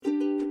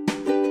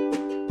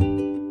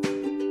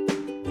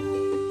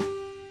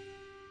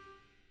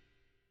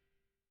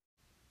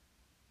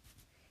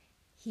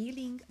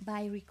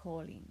by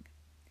recalling.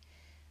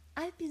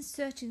 I've been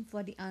searching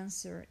for the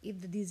answer if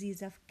the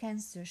disease of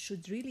cancer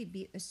should really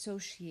be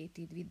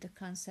associated with the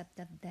concept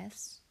of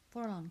deaths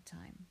for a long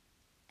time,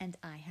 and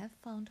I have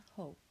found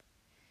hope.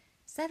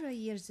 Several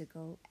years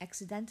ago,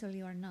 accidentally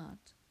or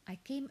not, I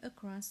came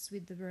across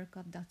with the work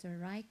of Dr.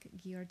 Reich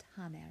Georg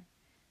Hammer,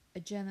 a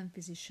German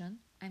physician.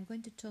 I'm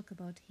going to talk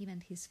about him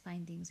and his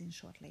findings in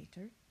short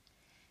later.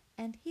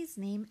 And his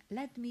name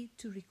led me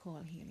to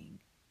recall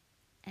healing.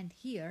 And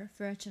here,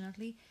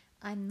 fortunately,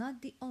 I'm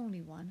not the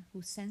only one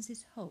who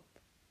senses hope.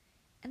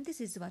 And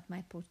this is what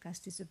my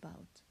podcast is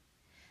about.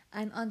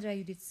 I'm Andrea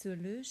Judith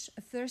Szőlős,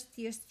 a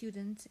first-year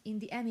student in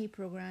the MA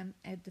program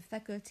at the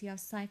Faculty of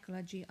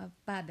Psychology of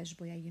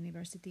Babes-Bolyai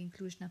University in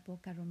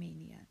Cluj-Napoca,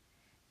 Romania.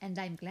 And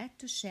I'm glad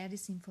to share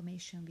this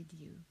information with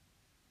you.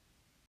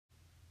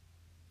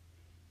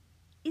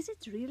 Is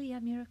it really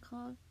a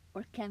miracle,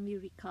 or can we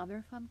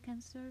recover from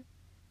cancer?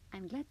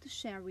 I'm glad to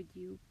share with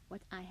you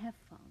what I have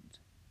found.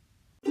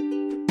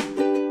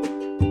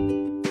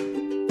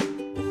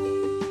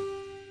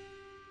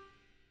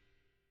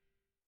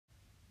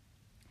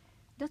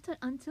 Dr.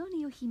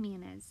 Antonio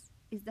Jimenez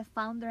is the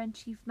founder and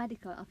chief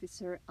medical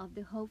officer of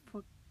the Hope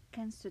for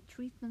Cancer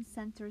Treatment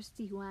Centers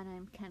Tijuana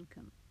and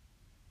Cancun.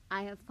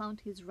 I have found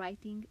his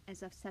writing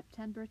as of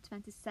September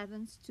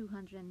 27,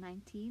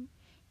 2019,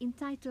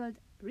 entitled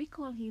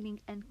Recall Healing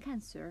and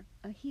Cancer,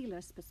 A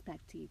Healer's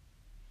Perspective,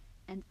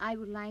 and I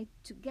would like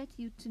to get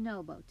you to know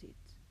about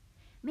it.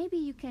 Maybe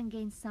you can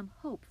gain some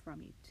hope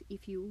from it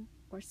if you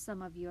or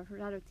some of your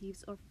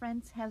relatives or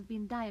friends have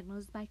been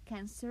diagnosed by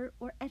cancer,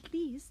 or at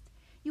least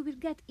you will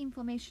get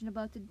information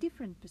about a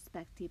different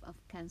perspective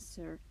of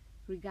cancer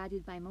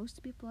regarded by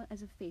most people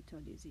as a fatal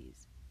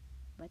disease.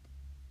 But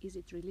is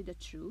it really the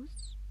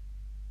truth?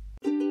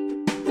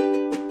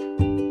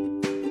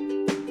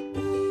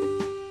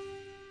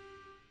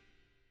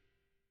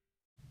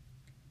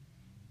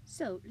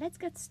 So let's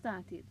get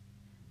started.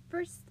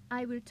 First,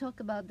 I will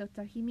talk about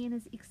Dr.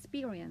 Jimenez's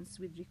experience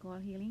with recall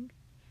healing.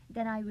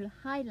 Then I will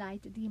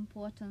highlight the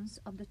importance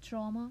of the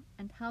trauma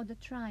and how the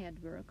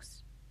triad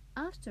works.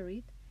 After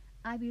it,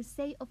 I will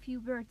say a few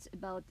words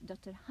about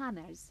Dr.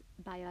 Hammer's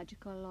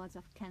biological laws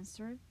of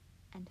cancer.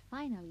 And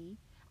finally,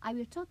 I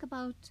will talk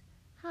about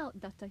how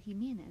Dr.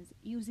 Jimenez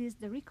uses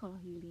the recall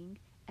healing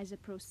as a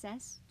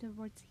process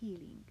towards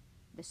healing,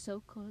 the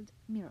so-called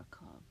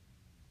miracle.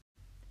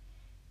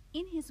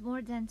 In his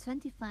more than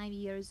 25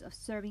 years of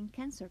serving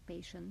cancer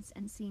patients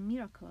and seeing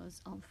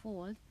miracles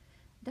unfold,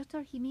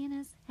 Dr.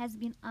 Jimenez has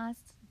been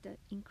asked the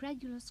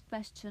incredulous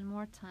question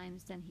more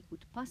times than he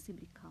could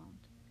possibly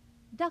count.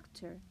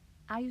 Doctor,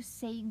 are you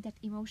saying that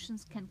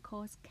emotions can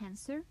cause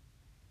cancer?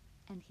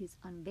 And his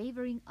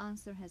unwavering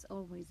answer has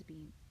always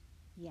been,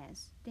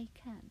 yes, they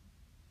can.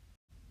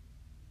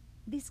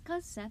 This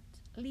concept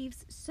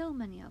leaves so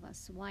many of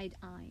us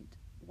wide-eyed.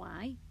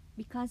 Why?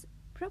 Because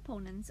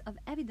proponents of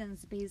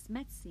evidence-based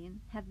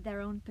medicine have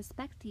their own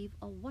perspective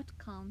of what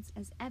counts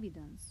as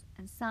evidence,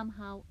 and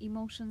somehow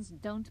emotions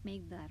don't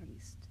make the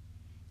list.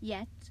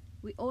 Yet,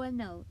 we all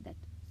know that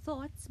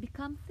thoughts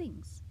become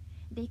things.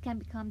 They can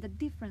become the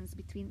difference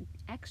between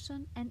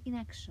action and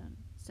inaction,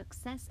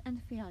 success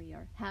and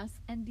failure, health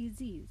and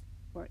disease,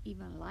 or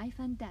even life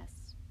and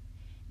death.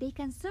 They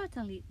can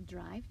certainly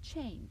drive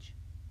change.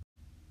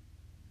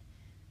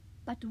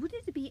 But would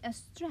it be a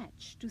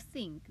stretch to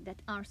think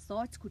that our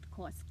thoughts could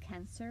cause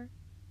cancer?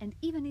 And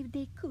even if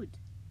they could,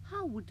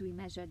 how would we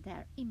measure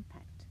their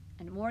impact?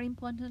 And more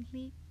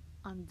importantly,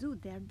 undo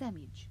their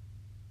damage?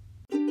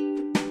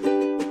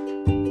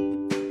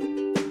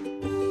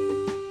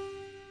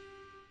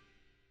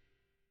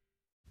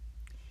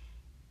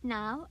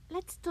 Now,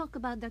 let's talk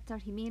about Dr.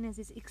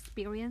 Jimenez's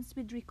experience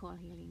with recall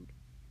healing.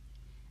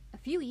 A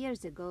few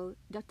years ago,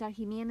 Dr.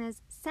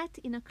 Jimenez sat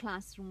in a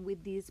classroom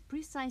with these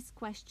precise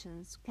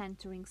questions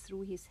cantering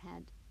through his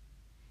head.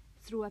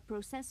 Through a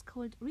process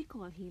called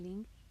recall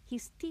healing,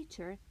 his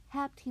teacher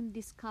helped him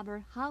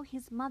discover how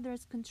his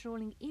mother's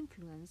controlling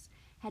influence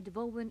had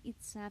woven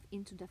itself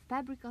into the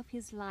fabric of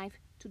his life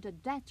to the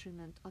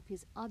detriment of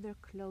his other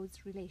close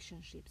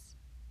relationships.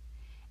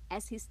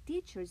 As his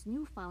teacher's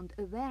newfound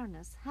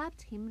awareness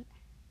helped him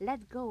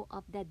let go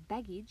of that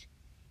baggage,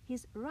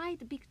 his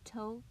right big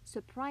toe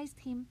surprised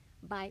him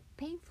by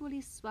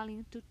painfully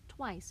swelling to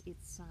twice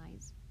its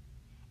size.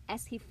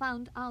 As he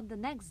found out the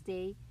next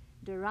day,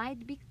 the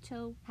right big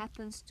toe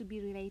happens to be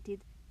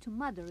related to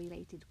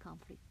mother-related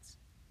conflicts.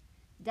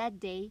 That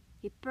day,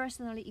 he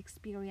personally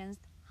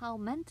experienced how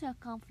mental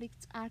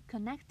conflicts are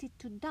connected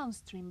to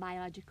downstream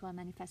biological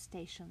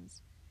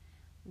manifestations.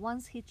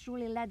 Once he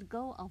truly let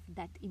go of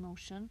that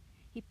emotion,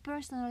 he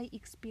personally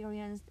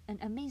experienced an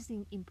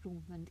amazing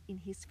improvement in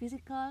his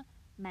physical,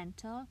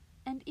 mental,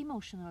 and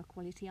emotional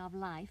quality of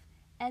life,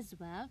 as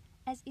well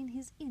as in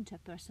his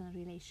interpersonal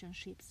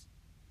relationships.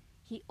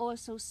 He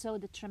also saw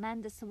the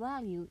tremendous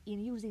value in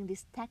using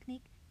this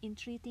technique in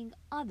treating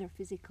other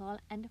physical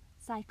and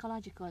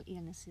psychological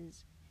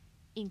illnesses,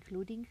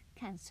 including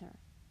cancer.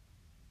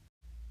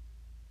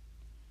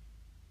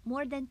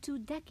 More than 2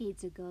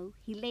 decades ago,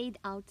 he laid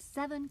out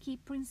 7 key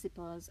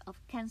principles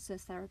of cancer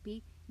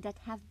therapy that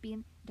have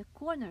been the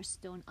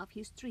cornerstone of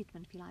his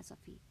treatment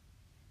philosophy.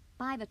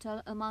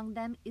 Pivotal among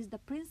them is the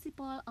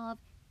principle of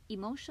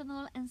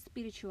emotional and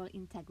spiritual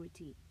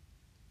integrity.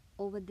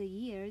 Over the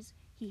years,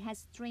 he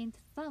has trained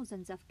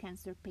thousands of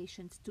cancer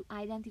patients to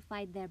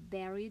identify their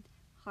buried,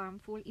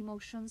 harmful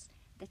emotions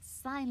that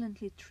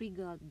silently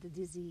triggered the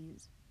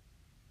disease.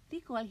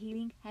 Recall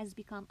healing has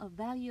become a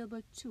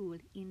valuable tool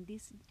in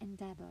this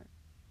endeavor.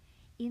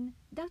 In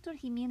Dr.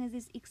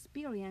 Jimenez's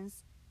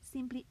experience,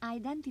 simply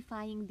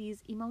identifying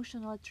these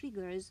emotional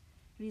triggers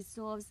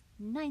resolves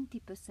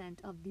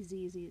 90% of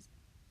diseases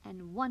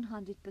and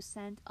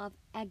 100% of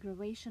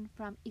aggravation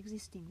from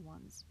existing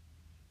ones.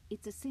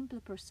 It's a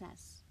simple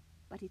process,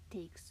 but it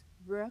takes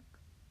work,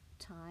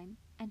 time,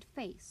 and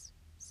faith,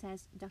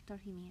 says Dr.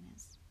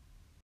 Jimenez.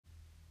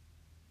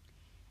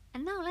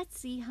 And now let's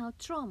see how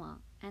trauma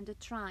and the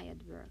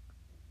triad work.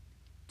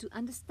 To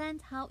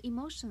understand how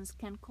emotions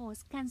can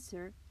cause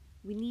cancer,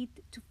 we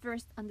need to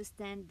first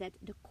understand that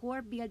the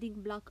core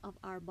building block of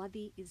our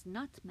body is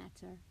not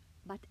matter,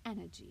 but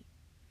energy.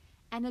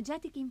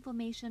 Energetic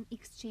information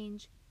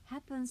exchange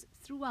happens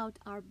throughout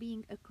our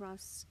being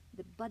across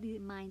the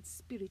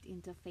body-mind-spirit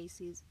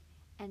interfaces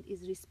and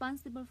is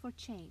responsible for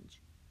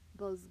change,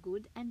 both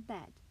good and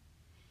bad.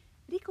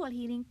 Recall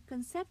healing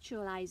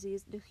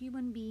conceptualizes the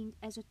human being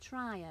as a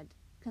triad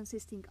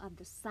consisting of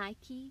the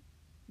psyche,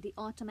 the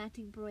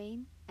automatic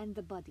brain, and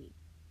the body.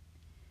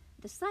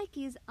 The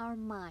psyche is our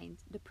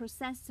mind, the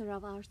processor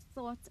of our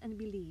thoughts and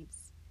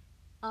beliefs,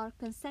 our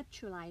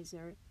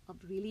conceptualizer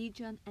of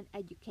religion and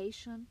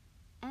education,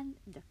 and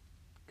the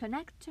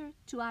connector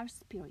to our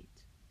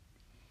spirit.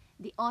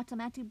 The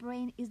automatic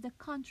brain is the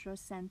control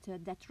center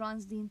that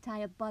runs the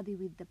entire body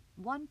with the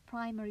one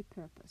primary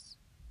purpose: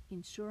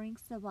 ensuring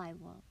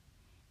survival.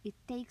 It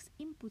takes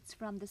inputs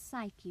from the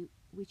psyche,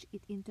 which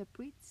it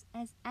interprets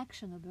as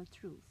actionable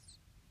truths.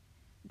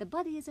 The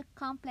body is a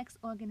complex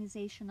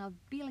organization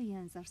of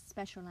billions of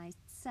specialized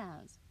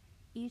cells,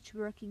 each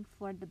working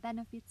for the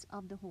benefits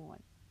of the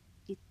whole.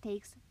 It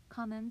takes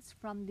commands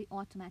from the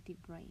automatic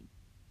brain.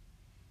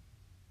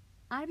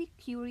 Are we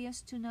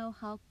curious to know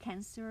how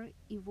cancer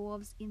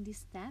evolves in this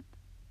step?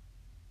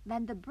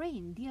 When the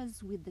brain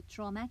deals with the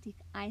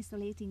traumatic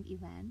isolating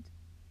event,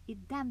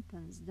 it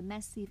dampens the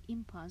massive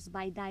impulse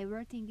by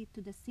diverting it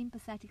to the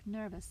sympathetic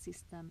nervous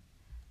system,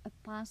 a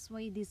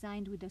pathway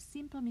designed with the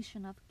simple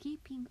mission of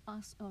keeping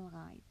us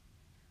alive.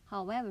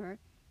 However,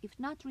 if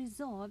not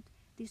resolved,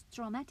 this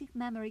traumatic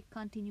memory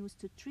continues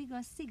to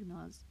trigger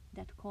signals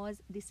that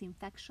cause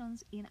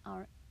disinfections in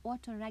our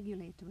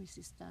autoregulatory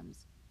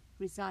systems,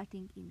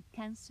 resulting in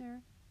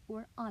cancer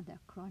or other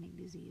chronic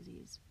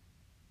diseases.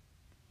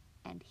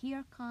 And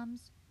here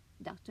comes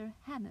Dr.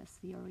 Hammer's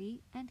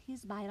theory and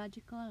his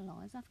biological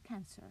laws of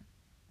cancer.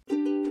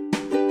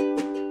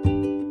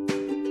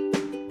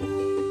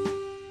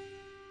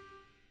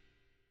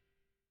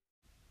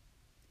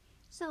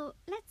 So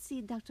let's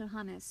see Dr.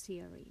 Hammer's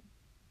theory.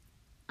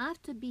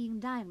 After being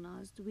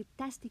diagnosed with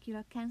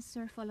testicular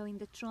cancer following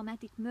the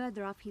traumatic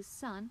murder of his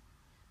son,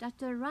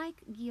 Dr.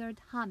 Reich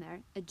Gerd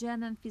Hammer, a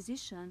German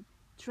physician,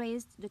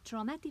 traced the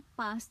traumatic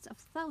pasts of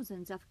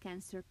thousands of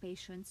cancer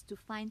patients to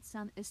find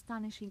some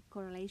astonishing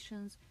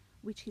correlations,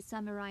 which he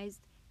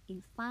summarized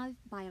in 5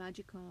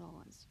 biological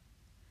laws.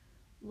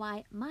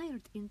 While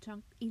mired in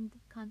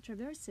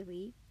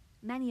controversy,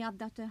 many of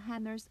Dr.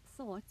 Hammer's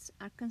thoughts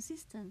are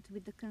consistent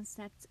with the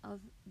concepts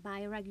of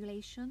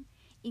bioregulation,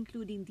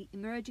 including the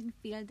emerging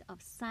field of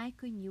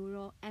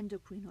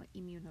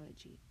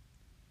psychoneuroendocrinoimmunology.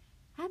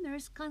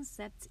 Hammer's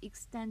concepts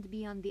extend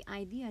beyond the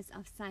ideas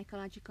of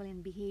psychological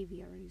and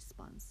behavioral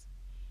response.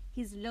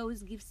 His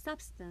laws give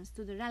substance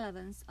to the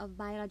relevance of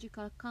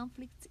biological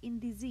conflicts in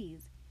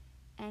disease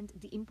and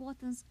the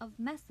importance of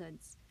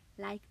methods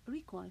like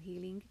recall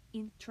healing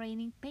in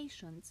training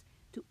patients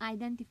to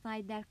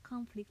identify their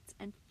conflicts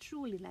and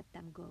truly let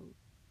them go.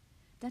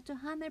 Dr.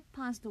 Hammer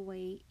passed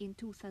away in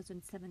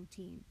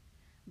 2017,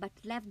 but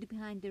left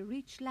behind a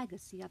rich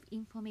legacy of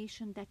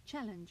information that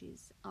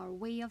challenges our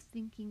way of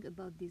thinking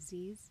about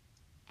disease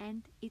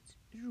and its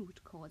root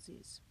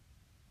causes.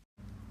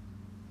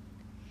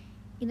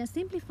 In a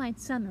simplified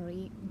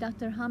summary,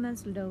 Dr.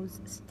 Hammer's laws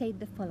state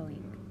the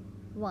following.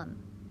 1.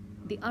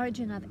 The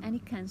origin of any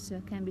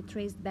cancer can be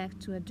traced back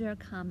to a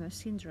Dirk-Hammer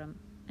syndrome,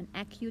 an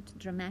acute,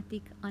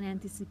 dramatic,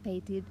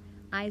 unanticipated,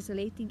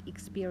 isolating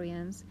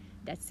experience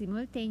that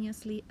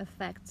simultaneously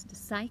affects the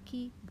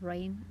psyche,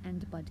 brain,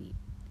 and body.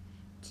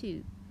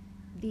 2.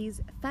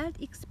 These felt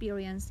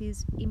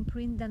experiences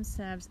imprint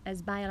themselves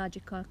as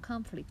biological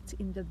conflicts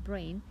in the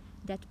brain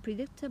that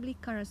predictably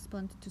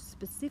correspond to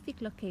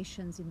specific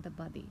locations in the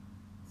body.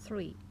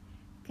 3.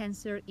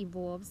 Cancer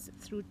evolves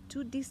through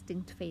 2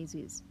 distinct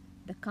phases,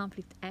 the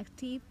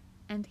conflict-active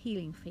and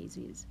healing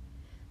phases.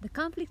 The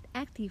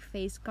conflict-active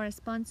phase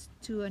corresponds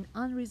to an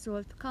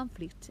unresolved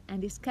conflict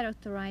and is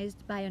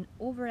characterized by an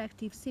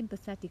overactive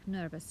sympathetic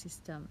nervous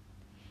system.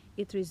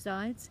 It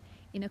results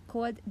in a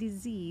cold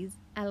disease,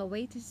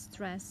 elevated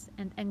stress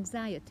and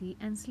anxiety,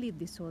 and sleep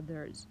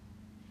disorders.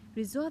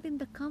 Resolving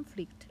the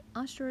conflict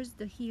ushers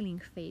the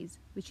healing phase,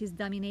 which is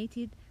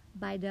dominated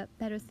by the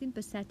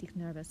parasympathetic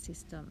nervous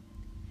system.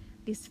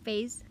 This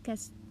phase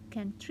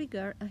can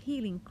trigger a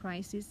healing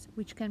crisis,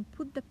 which can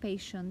put the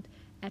patient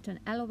at an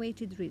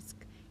elevated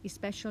risk,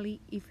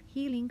 especially if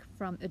healing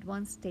from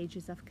advanced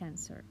stages of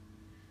cancer.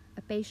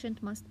 A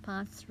patient must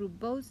pass through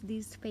both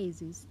these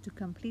phases to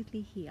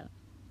completely heal.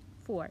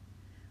 4.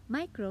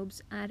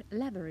 Microbes are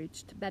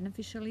leveraged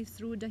beneficially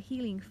through the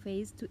healing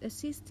phase to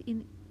assist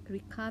in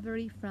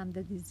recovery from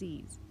the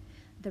disease.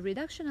 The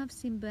reduction of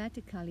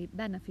symbiotically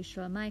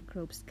beneficial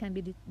microbes can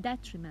be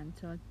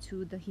detrimental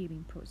to the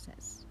healing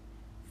process.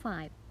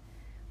 5.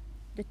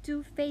 The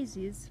two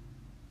phases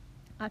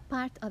are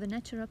part of a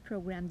natural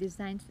program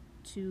designed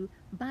to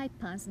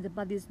bypass the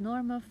body's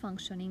normal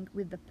functioning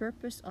with the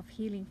purpose of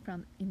healing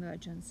from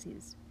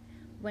emergencies.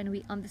 When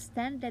we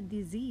understand that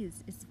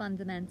disease is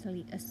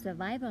fundamentally a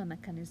survival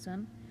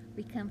mechanism,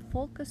 we can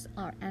focus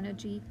our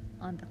energy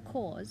on the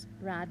cause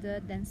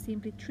rather than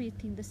simply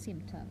treating the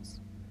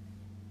symptoms.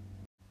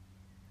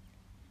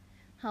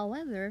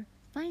 However,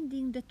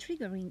 finding the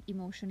triggering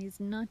emotion is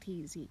not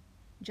easy.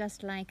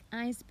 Just like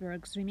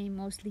icebergs remain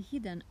mostly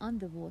hidden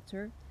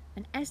underwater,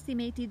 an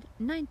estimated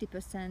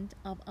 90%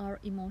 of our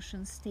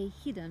emotions stay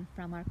hidden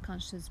from our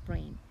conscious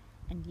brain,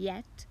 and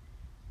yet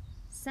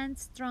send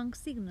strong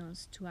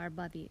signals to our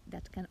body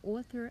that can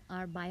alter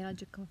our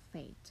biological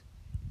fate.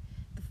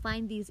 To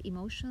find these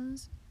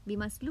emotions, we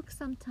must look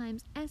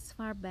sometimes as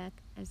far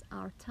back as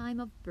our time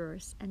of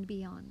birth and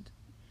beyond.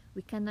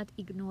 We cannot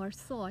ignore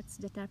thoughts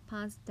that are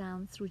passed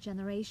down through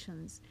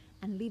generations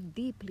and live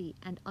deeply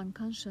and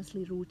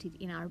unconsciously rooted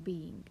in our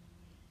being.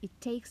 It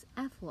takes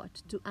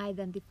effort to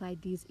identify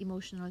these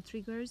emotional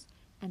triggers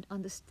and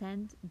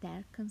understand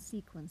their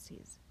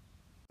consequences.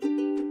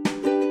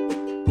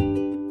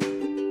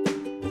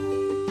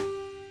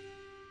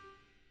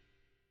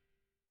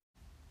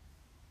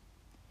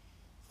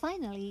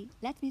 Finally,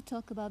 let me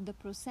talk about the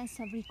process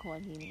of recall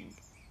healing.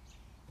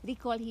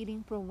 Recall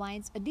healing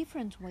provides a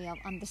different way of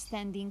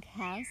understanding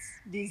health,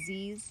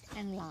 disease,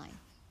 and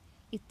life.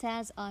 It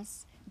tells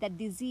us that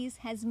disease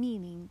has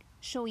meaning,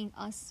 showing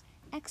us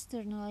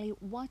externally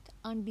what,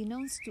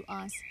 unbeknownst to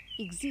us,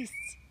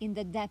 exists in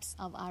the depths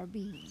of our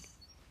being.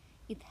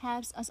 It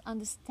helps us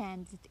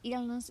understand that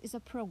illness is a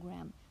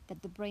program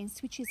that the brain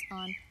switches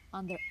on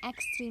under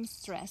extreme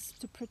stress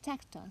to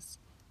protect us,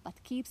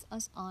 but keeps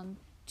us on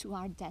to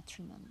our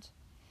detriment.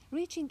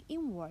 Reaching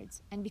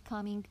inwards and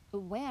becoming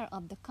aware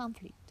of the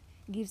conflict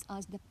gives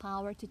us the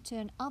power to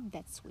turn off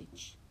that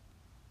switch.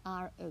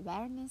 Our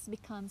awareness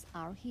becomes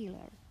our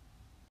healer.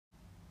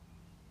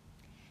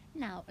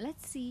 Now,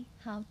 let's see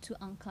how to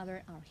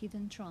uncover our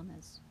hidden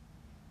traumas.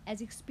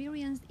 As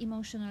experienced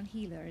emotional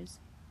healers,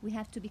 we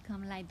have to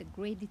become like the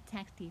great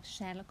detective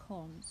Sherlock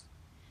Holmes.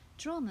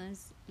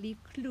 Traumas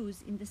leave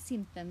clues in the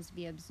symptoms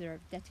we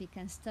observe that we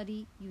can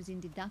study using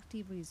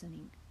deductive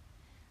reasoning.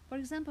 For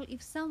example,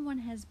 if someone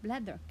has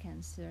bladder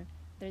cancer,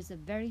 there is a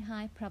very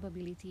high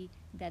probability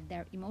that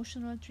their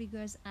emotional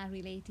triggers are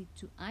related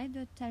to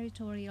either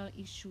territorial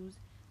issues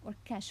or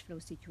cash flow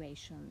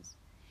situations.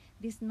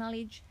 This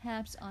knowledge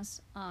helps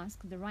us ask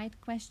the right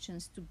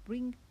questions to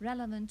bring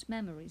relevant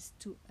memories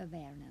to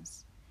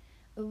awareness.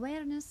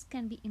 Awareness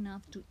can be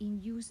enough to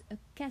induce a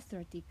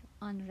cathartic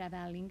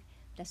unraveling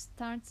that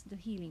starts the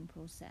healing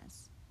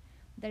process.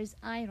 There is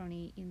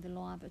irony in the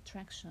law of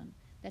attraction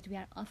that we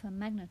are often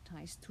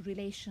magnetized to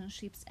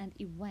relationships and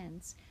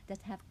events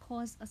that have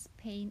caused us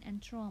pain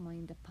and trauma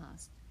in the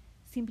past,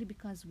 simply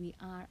because we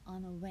are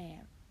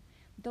unaware.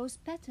 Those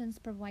patterns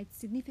provide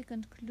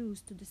significant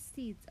clues to the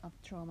seeds of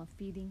trauma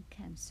feeding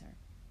cancer.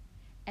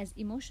 As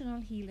emotional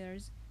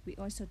healers, we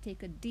also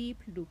take a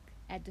deep look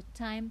at the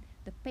time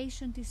the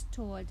patient is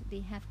told they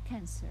have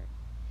cancer.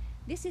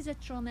 This is a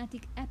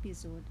traumatic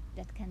episode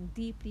that can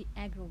deeply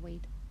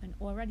aggravate an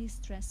already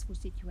stressful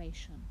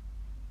situation.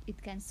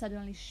 It can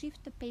suddenly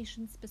shift the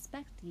patient's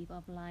perspective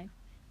of life,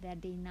 where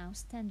they now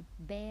stand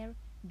bare,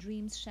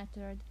 dreams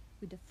shattered,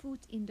 with a foot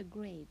in the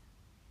grave.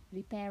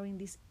 Repairing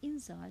this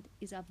insult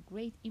is of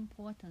great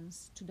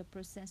importance to the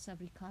process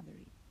of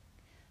recovery.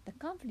 The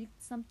conflict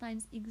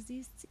sometimes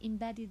exists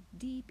embedded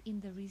deep in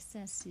the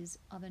recesses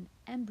of an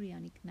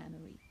embryonic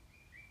memory.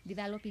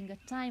 Developing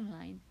a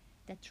timeline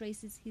that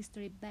traces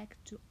history back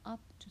to up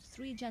to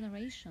 3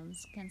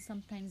 generations can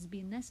sometimes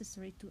be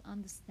necessary to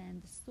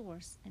understand the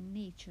source and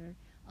nature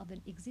of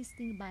an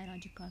existing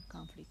biological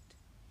conflict.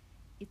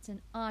 It's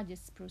an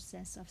arduous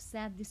process of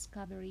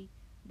self-discovery,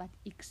 but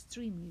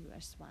extremely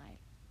worthwhile.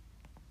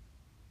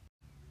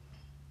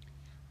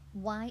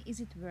 Why is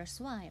it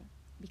worthwhile?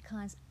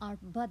 Because our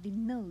body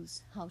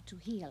knows how to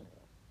heal.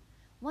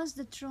 Once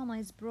the trauma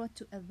is brought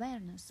to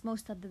awareness,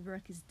 most of the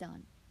work is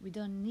done. We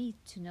don't need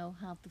to know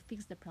how to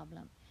fix the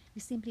problem.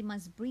 We simply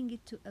must bring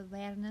it to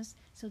awareness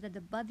so that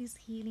the body's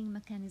healing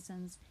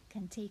mechanisms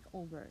can take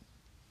over.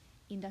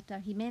 In Dr.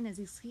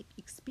 Jimenez's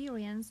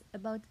experience,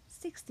 about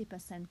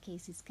 60%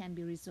 cases can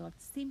be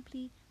resolved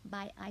simply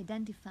by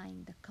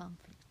identifying the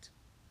conflict.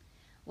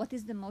 What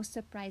is the most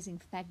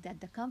surprising fact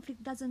that the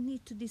conflict doesn't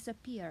need to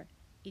disappear,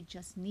 it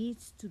just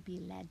needs to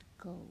be let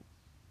go.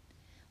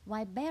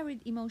 While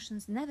buried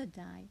emotions never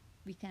die,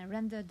 we can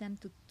render them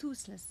to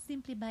toothless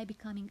simply by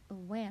becoming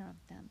aware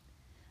of them.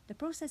 The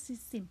process is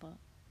simple.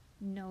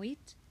 Know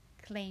it,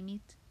 claim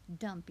it,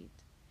 dump it.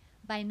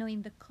 By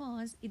knowing the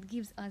cause, it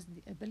gives us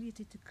the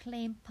ability to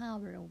claim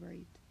power over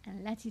it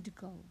and let it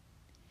go.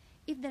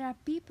 If there are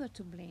people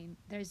to blame,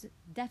 there is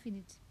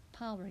definite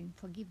power in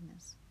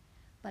forgiveness.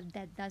 But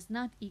that does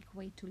not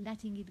equate to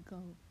letting it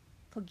go.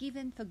 Forgive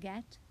and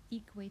forget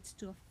equates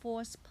to a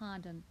forced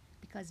pardon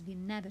because we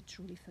never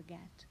truly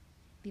forget.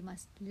 We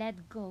must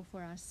let go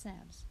for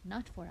ourselves,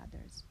 not for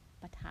others.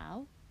 But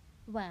how?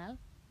 Well,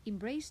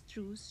 embrace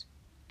truth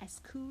as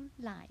cool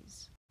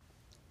lies.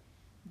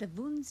 The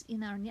wounds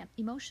in our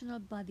emotional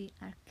body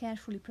are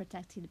carefully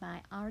protected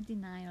by our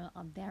denial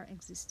of their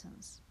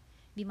existence.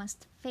 We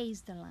must face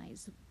the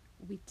lies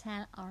we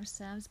tell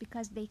ourselves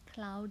because they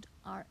cloud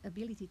our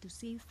ability to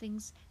see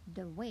things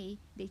the way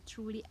they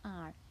truly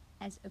are,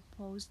 as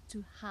opposed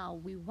to how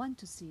we want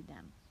to see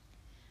them.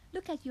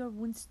 Look at your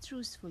wounds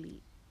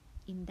truthfully.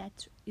 In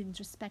that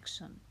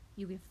introspection,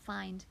 you will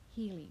find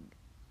healing.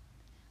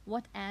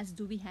 What else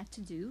do we have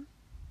to do?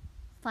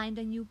 Find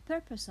a new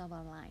purpose of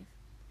our life.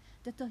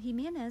 Dr.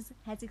 Jimenez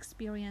has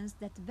experienced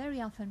that very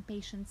often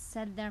patients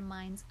set their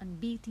minds on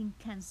beating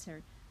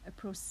cancer, a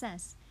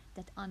process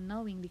that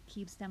unknowingly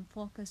keeps them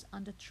focused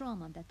on the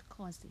trauma that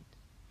caused it.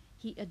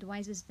 He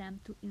advises them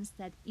to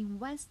instead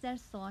invest their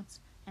thoughts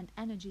and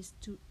energies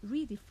to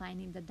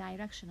redefining the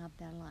direction of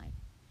their life.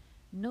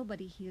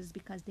 Nobody heals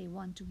because they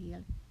want to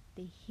heal.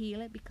 They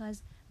heal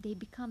because they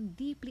become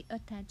deeply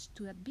attached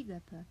to a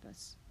bigger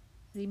purpose.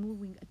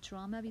 Removing a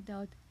trauma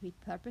without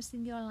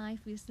repurposing your life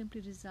will simply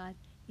result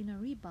in a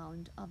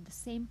rebound of the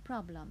same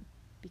problem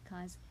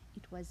because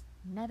it was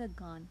never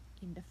gone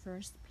in the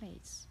first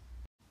place.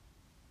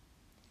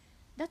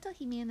 Dr.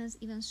 Jimenez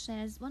even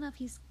shares one of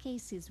his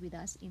cases with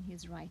us in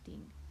his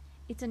writing.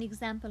 It's an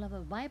example of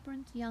a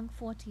vibrant young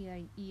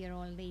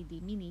 40-year-old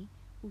lady, Minnie,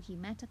 who he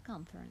met at a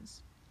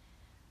conference.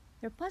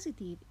 Her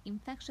positive,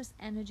 infectious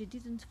energy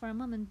didn't for a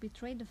moment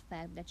betray the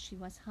fact that she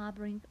was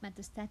harboring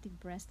metastatic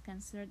breast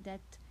cancer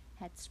that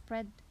had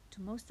spread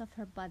to most of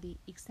her body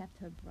except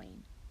her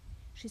brain.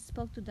 She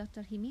spoke to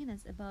Dr.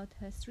 Jimenez about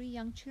her 3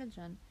 young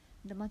children,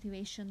 the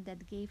motivation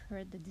that gave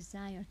her the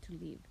desire to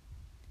live.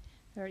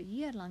 Her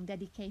year-long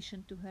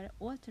dedication to her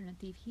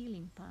alternative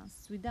healing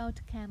paths without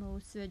chemo,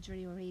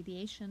 surgery, or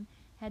radiation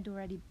had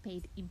already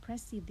paid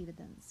impressive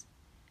dividends.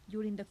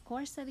 During the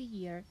course of a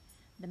year,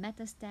 the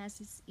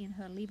metastasis in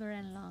her liver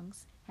and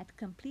lungs had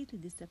completely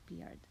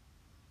disappeared.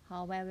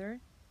 However,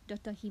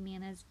 Dr.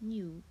 Jimenez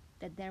knew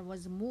that there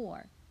was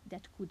more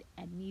that could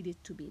and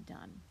needed to be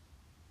done.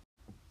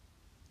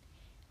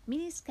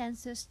 Minnie's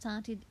cancer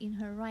started in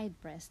her right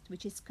breast,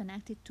 which is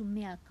connected to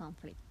male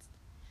conflicts.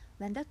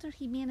 When Dr.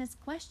 Jimenez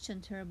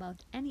questioned her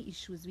about any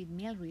issues with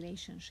male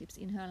relationships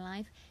in her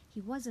life, he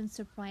wasn't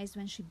surprised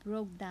when she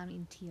broke down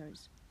in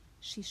tears.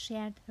 She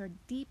shared her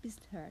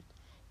deepest hurt,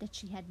 that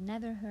she had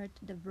never heard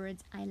the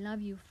words "I love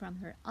you" from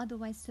her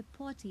otherwise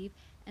supportive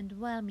and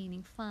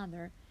well-meaning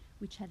father,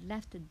 which had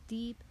left a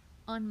deep,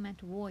 unmet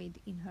void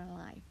in her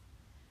life.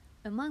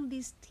 Among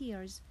these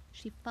tears,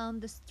 she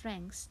found the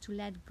strength to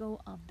let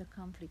go of the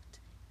conflict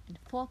and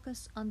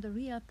focus on the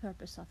real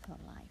purpose of her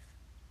life.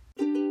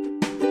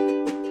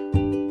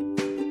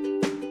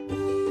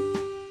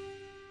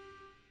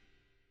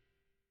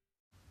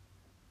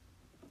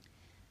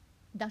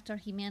 Dr.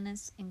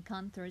 Jimenez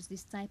encounters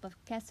this type of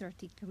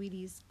cathartic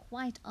release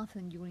quite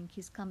often during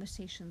his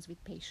conversations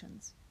with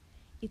patients.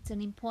 It's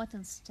an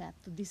important step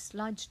to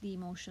dislodge the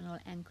emotional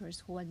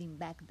anchors holding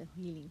back the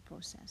healing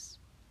process.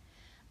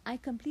 I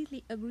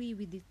completely agree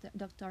with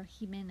Dr.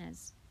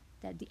 Jimenez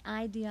that the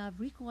idea of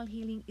recall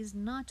healing is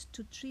not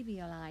to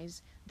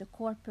trivialize the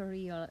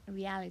corporeal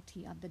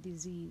reality of the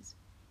disease.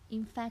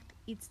 In fact,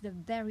 it's the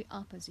very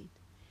opposite.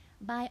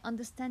 By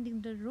understanding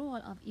the role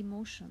of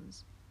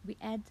emotions, we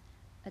add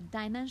a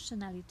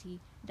dimensionality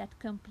that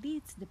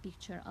completes the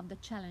picture of the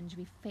challenge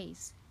we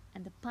face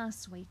and the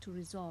pathway to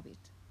resolve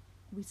it.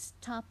 We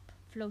stop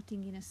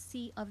floating in a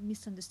sea of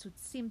misunderstood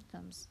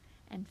symptoms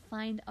and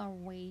find our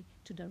way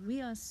to the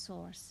real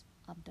source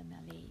of the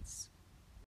malaise.